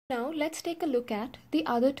Now let's take a look at the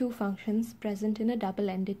other two functions present in a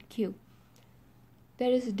double-ended queue.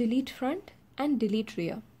 There is delete front and delete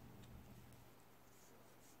rear.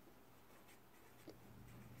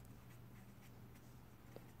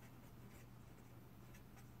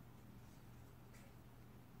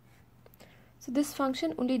 So this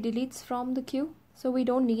function only deletes from the queue, so we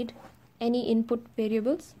don't need any input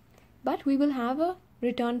variables, but we will have a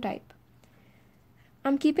return type.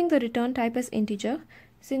 I'm keeping the return type as integer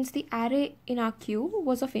since the array in our queue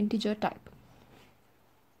was of integer type.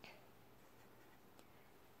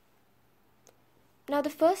 Now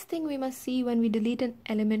the first thing we must see when we delete an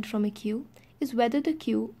element from a queue is whether the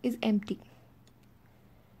queue is empty.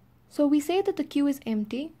 So we say that the queue is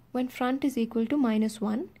empty when front is equal to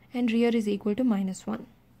 -1 and rear is equal to -1.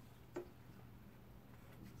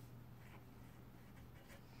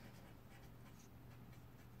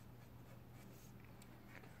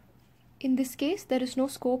 In this case, there is no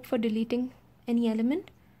scope for deleting any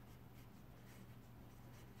element.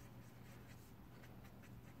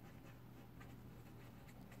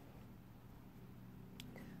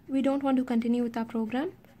 We don't want to continue with our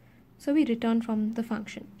program, so we return from the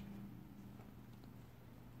function.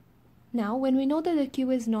 Now, when we know that the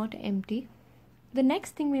queue is not empty, the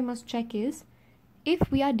next thing we must check is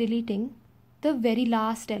if we are deleting the very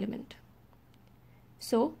last element.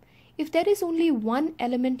 So, if there is only one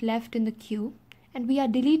element left in the queue and we are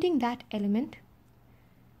deleting that element,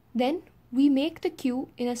 then we make the queue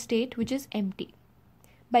in a state which is empty.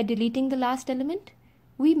 By deleting the last element,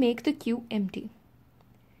 we make the queue empty.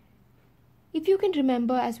 If you can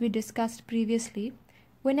remember, as we discussed previously,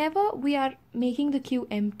 whenever we are making the queue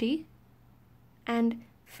empty and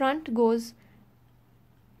front goes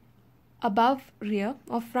above rear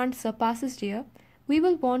or front surpasses rear, we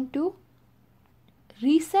will want to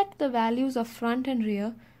reset the values of front and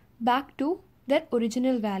rear back to their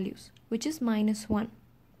original values, which is -1.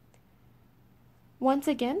 Once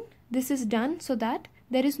again, this is done so that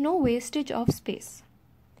there is no wastage of space.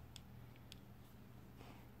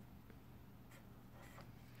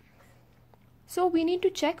 So we need to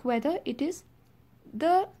check whether it is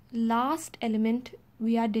the last element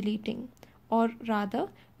we are deleting, or rather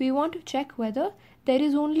we want to check whether there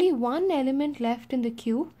is only one element left in the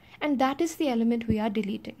queue and that is the element we are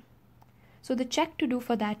deleting. So the check to do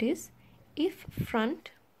for that is if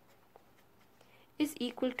front is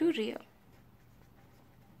equal to rear.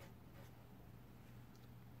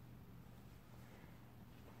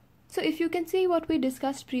 So if you can see what we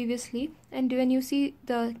discussed previously, and when you see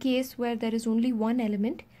the case where there is only one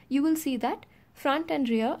element, you will see that front and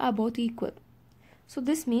rear are both equal. So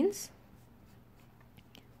this means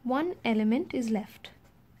one element is left.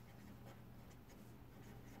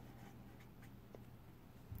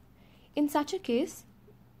 In such a case,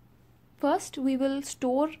 first we will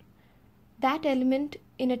store that element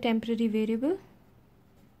in a temporary variable.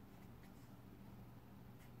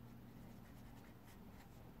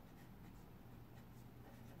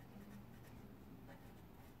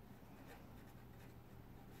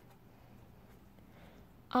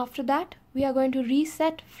 After that, we are going to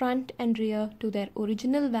reset front and rear to their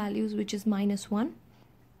original values, which is -1.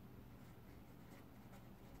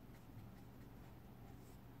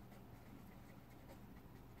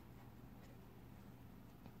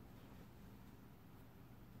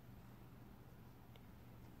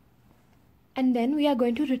 And then we are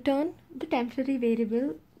going to return the temporary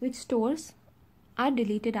variable which stores our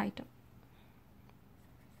deleted item.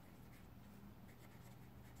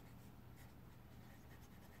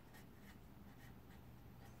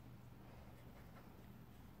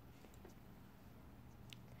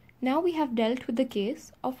 Now we have dealt with the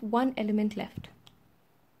case of one element left.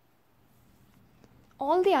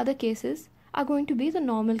 All the other cases are going to be the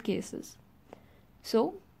normal cases.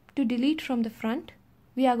 So, to delete from the front,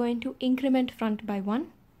 we are going to increment front by 1.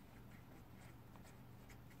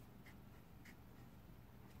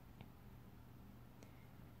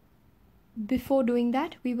 Before doing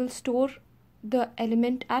that, we will store the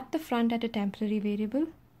element at the front at a temporary variable.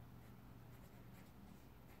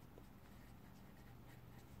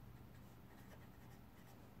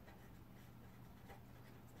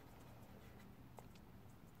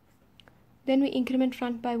 Then we increment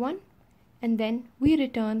front by 1, and then we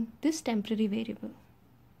return this temporary variable.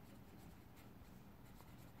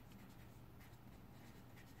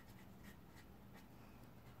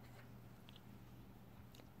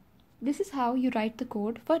 This is how you write the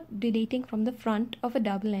code for deleting from the front of a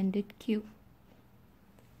double-ended queue.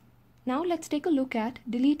 Now let's take a look at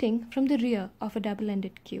deleting from the rear of a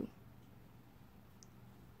double-ended queue.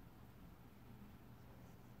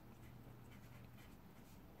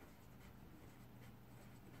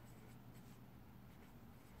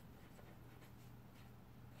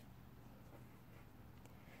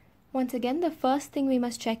 Once again, the first thing we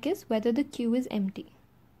must check is whether the queue is empty.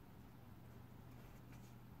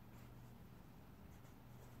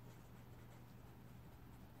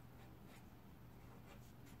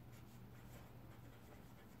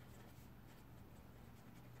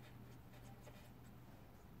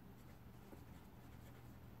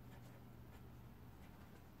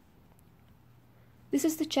 This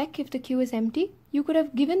is the check if the queue is empty. You could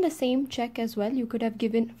have given the same check as well. You could have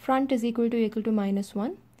given front is equal to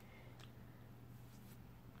 -1.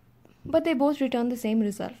 But they both return the same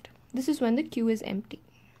result. This is when the queue is empty.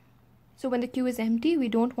 So when the queue is empty, we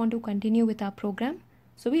don't want to continue with our program,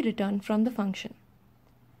 so we return from the function.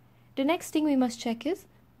 The next thing we must check is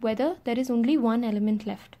whether there is only one element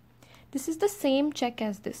left. This is the same check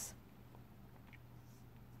as this.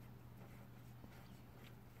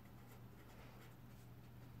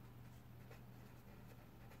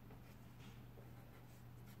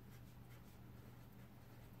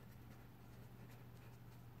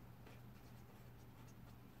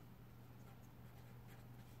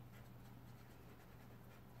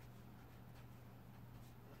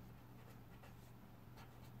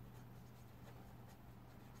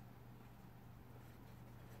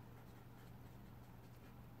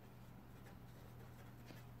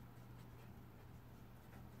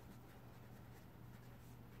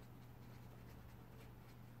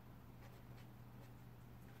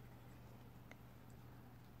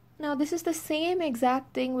 Now this is the same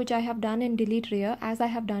exact thing which I have done in delete rear as I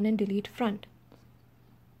have done in delete front.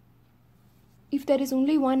 If there is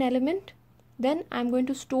only one element, then I'm going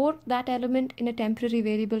to store that element in a temporary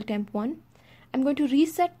variable temp1. I'm going to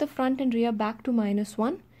reset the front and rear back to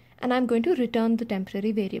 -1, and I'm going to return the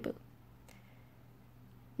temporary variable.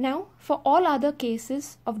 Now for all other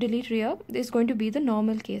cases of delete rear is going to be the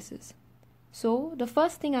normal cases. So the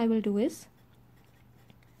first thing I will do is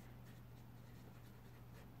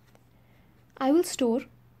I will store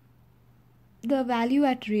the value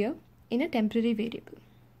at rear in a temporary variable.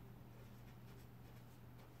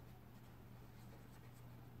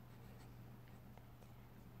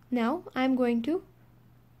 Now I am going to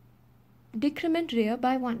decrement rear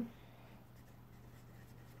by 1.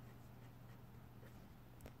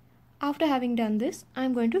 After having done this, I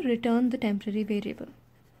am going to return the temporary variable.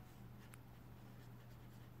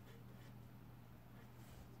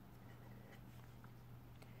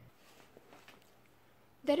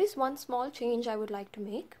 There is one small change I would like to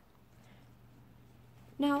make.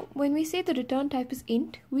 Now, when we say the return type is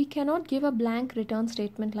int, we cannot give a blank return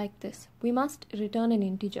statement like this. We must return an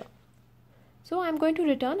integer. So I'm going to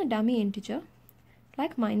return a dummy integer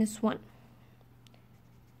like -1.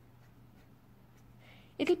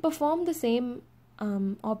 It will perform the same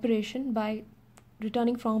operation by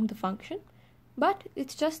returning from the function, but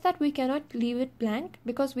it's just that we cannot leave it blank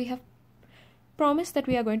because we have promised that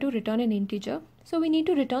we are going to return an integer. So we need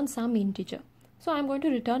to return some integer. So I'm going to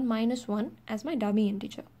return -1 as my dummy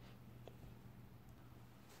integer.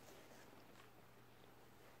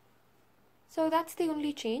 So that's the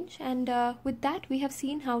only change, and with that we have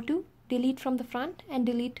seen how to delete from the front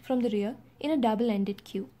and delete from the rear in a double-ended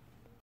queue.